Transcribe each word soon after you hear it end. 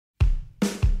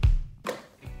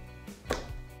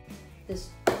This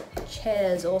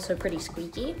chair is also pretty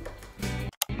squeaky.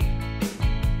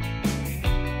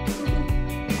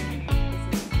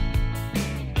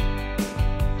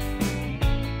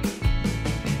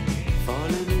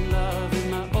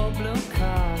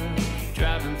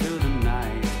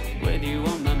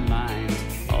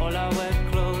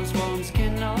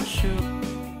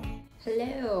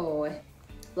 Hello,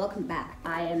 welcome back.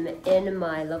 I am in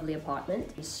my lovely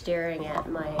apartment, staring at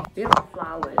my beautiful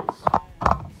flowers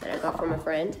that I got from a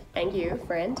friend. Thank you,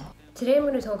 friend. Today I'm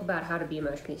going to talk about how to be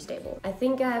emotionally stable. I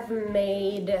think I've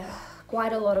made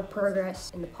quite a lot of progress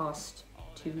in the past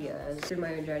 2 years through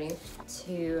my own journey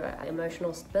to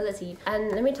emotional stability.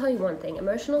 And let me tell you one thing,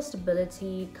 emotional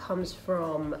stability comes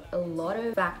from a lot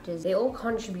of factors. They all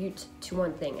contribute to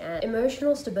one thing, and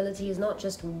emotional stability is not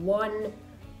just one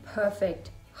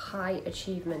perfect high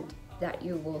achievement that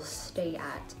you will stay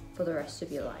at for the rest of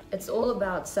your life. It's all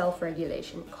about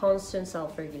self-regulation, constant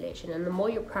self-regulation, and the more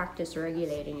you practice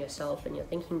regulating yourself and your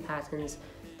thinking patterns,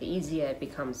 the easier it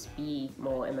becomes to be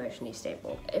more emotionally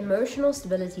stable. Emotional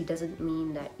stability doesn't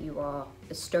mean that you are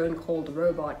a stone-cold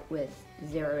robot with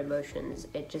zero emotions.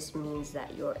 It just means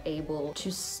that you're able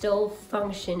to still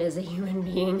function as a human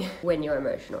being when you're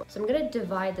emotional. So I'm going to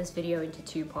divide this video into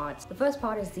two parts. The first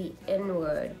part is the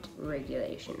inward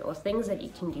regulation, or things that you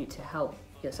can do to help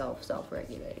yourself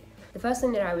self-regulate. The first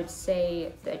thing that I would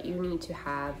say that you need to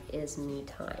have is me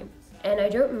time. And I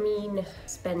don't mean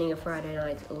spending a Friday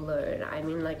night alone. I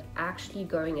mean like actually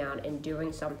going out and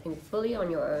doing something fully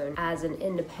on your own as an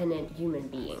independent human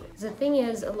being. The thing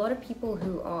is, a lot of people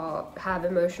who have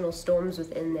emotional storms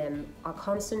within them are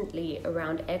constantly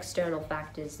around external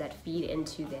factors that feed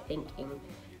into their thinking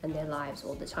and their lives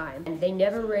all the time, and they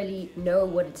never really know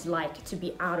what it's like to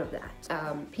be out of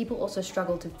that. People also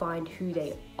struggle to find who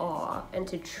they are and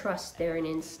to trust their own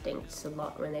instincts a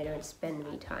lot when they don't spend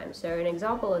me time. So an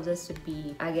example of this would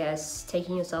be, I guess,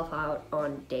 taking yourself out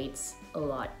on dates a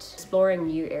lot, exploring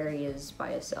new areas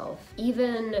by yourself,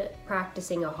 even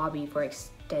practicing a hobby for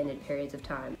extended periods of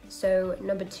time. So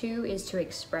number two is to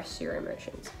express your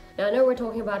emotions. Now I know we're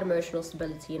talking about emotional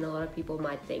stability, and a lot of people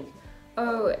might think,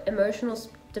 oh, emotional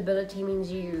stability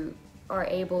means you are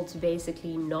able to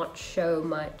basically not show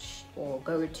much or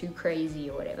go too crazy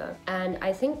or whatever. And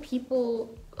I think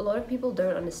a lot of people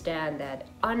don't understand that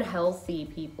unhealthy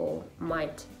people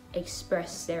might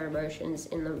express their emotions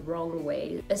in the wrong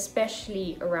way,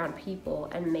 especially around people,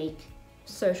 and make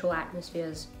social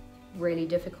atmospheres really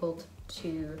difficult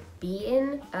to be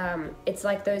in. It's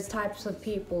like those types of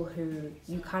people who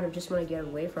you kind of just want to get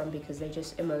away from because they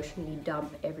just emotionally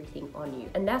dump everything on you.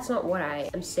 And that's not what I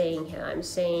am saying here. I'm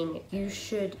saying you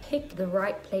should pick the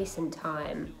right place and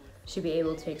time to be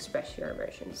able to express your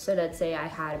emotions. So let's say I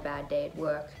had a bad day at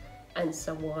work and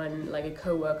someone, like a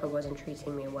coworker, wasn't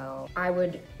treating me well. I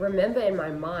would remember in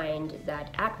my mind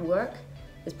that at work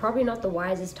is probably not the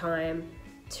wisest time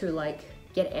to like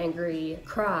get angry,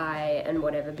 cry, and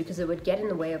whatever, because it would get in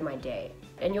the way of my day.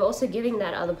 And you're also giving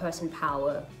that other person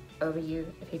power over you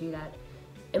if you do that.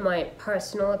 In my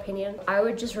personal opinion, I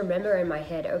would just remember in my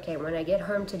head, okay, when I get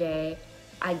home today,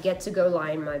 I get to go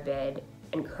lie in my bed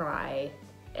and cry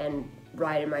and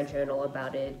write in my journal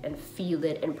about it and feel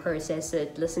it and process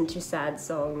it, listen to sad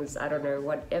songs, I don't know,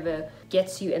 whatever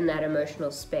gets you in that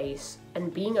emotional space,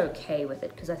 and being okay with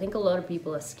it, because I think a lot of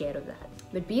people are scared of that.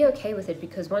 But be okay with it,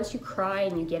 because once you cry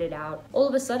and you get it out, all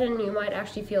of a sudden you might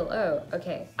actually feel, oh,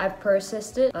 okay, I've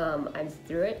processed it, I'm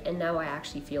through it, and now I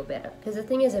actually feel better. Because the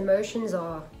thing is, emotions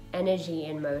are energy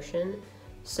in motion.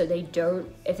 So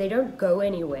if they don't go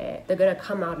anywhere, they're gonna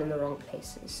come out in the wrong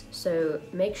places. So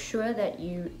make sure that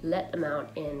you let them out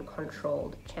in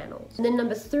controlled channels. And then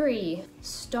number three,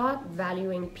 start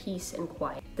valuing peace and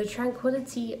quiet. The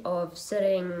tranquility of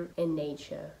sitting in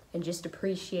nature and just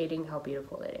appreciating how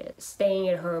beautiful it is. Staying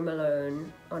at home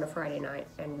alone on a Friday night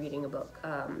and reading a book.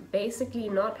 Basically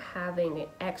not having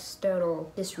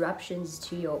external disruptions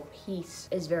to your peace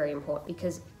is very important,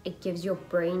 because it gives your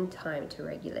brain time to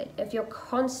regulate. If you're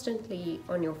constantly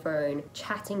on your phone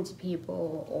chatting to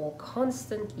people or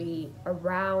constantly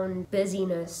around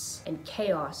busyness and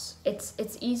chaos,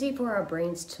 it's easy for our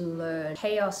brains to learn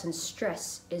chaos and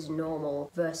stress is normal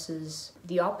versus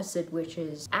the opposite, which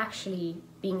is actually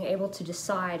being able to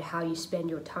decide how you spend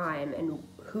your time and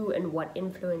who and what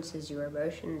influences your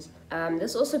emotions.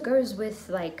 This also goes with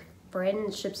like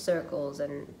friendship circles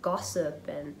and gossip,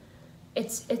 and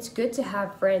it's good to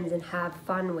have friends and have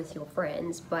fun with your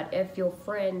friends, but if your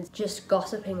friends just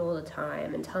gossiping all the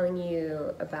time and telling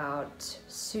you about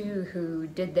Sue who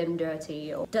did them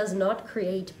dirty, or does not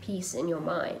create peace in your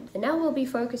mind. And now we'll be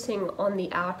focusing on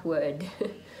the outward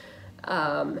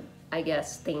I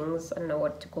guess, things, I don't know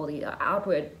what to call the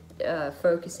outward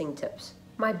focusing tips.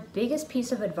 My biggest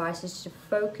piece of advice is to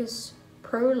focus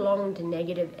prolonged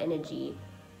negative energy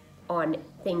on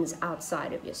things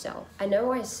outside of yourself. I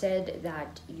know I said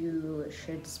that you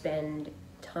should spend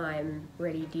time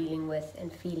really dealing with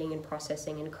and feeling and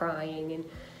processing and crying and,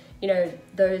 you know,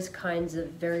 those kinds of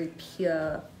very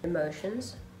pure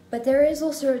emotions. But there is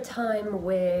also a time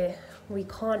where we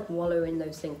can't wallow in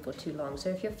those things for too long. So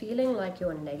if you're feeling like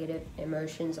your negative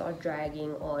emotions are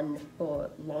dragging on for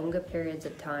longer periods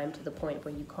of time to the point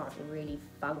where you can't really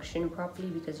function properly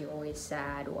because you're always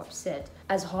sad or upset,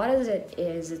 as hard as it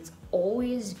is, it's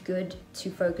always good to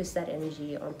focus that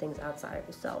energy on things outside of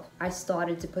yourself. I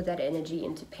started to put that energy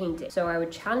into painting. So I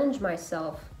would challenge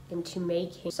myself into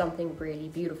making something really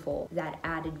beautiful that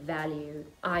added value.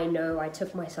 I know I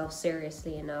took myself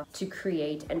seriously enough to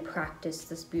create and practice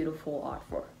this beautiful art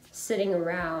form. Sitting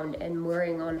around and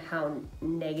worrying on how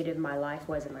negative my life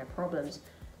was and my problems,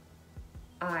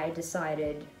 I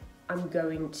decided I'm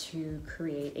going to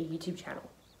create a YouTube channel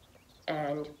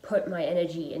and put my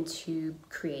energy into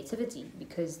creativity,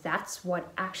 because that's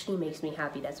what actually makes me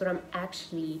happy. That's what I'm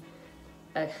actually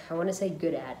I want to say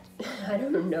good at. I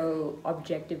don't know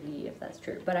objectively if that's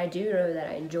true, but I do know that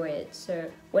I enjoy it.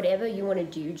 So whatever you want to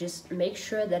do, just make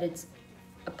sure that it's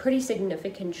a pretty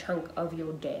significant chunk of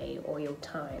your day or your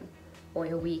time or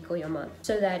your week or your month,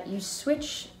 so that you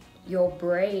switch your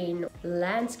brain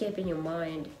landscape in your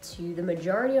mind to the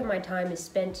majority of my time is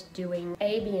spent doing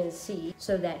A, B, and C,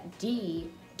 so that D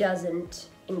doesn't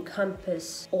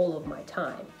encompass all of my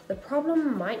time. The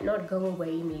problem might not go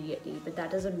away immediately, but that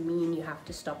doesn't mean you have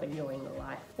to stop enjoying your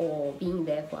life or being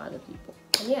there for other people.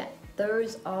 And yeah,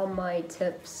 those are my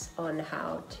tips on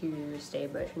how to stay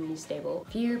emotionally stable.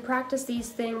 If you practice these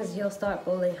things, you'll start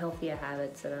building healthier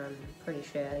habits, and I'm pretty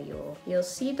sure you'll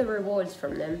see the rewards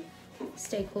from them.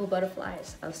 Stay cool,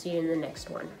 butterflies. I'll see you in the next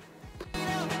one.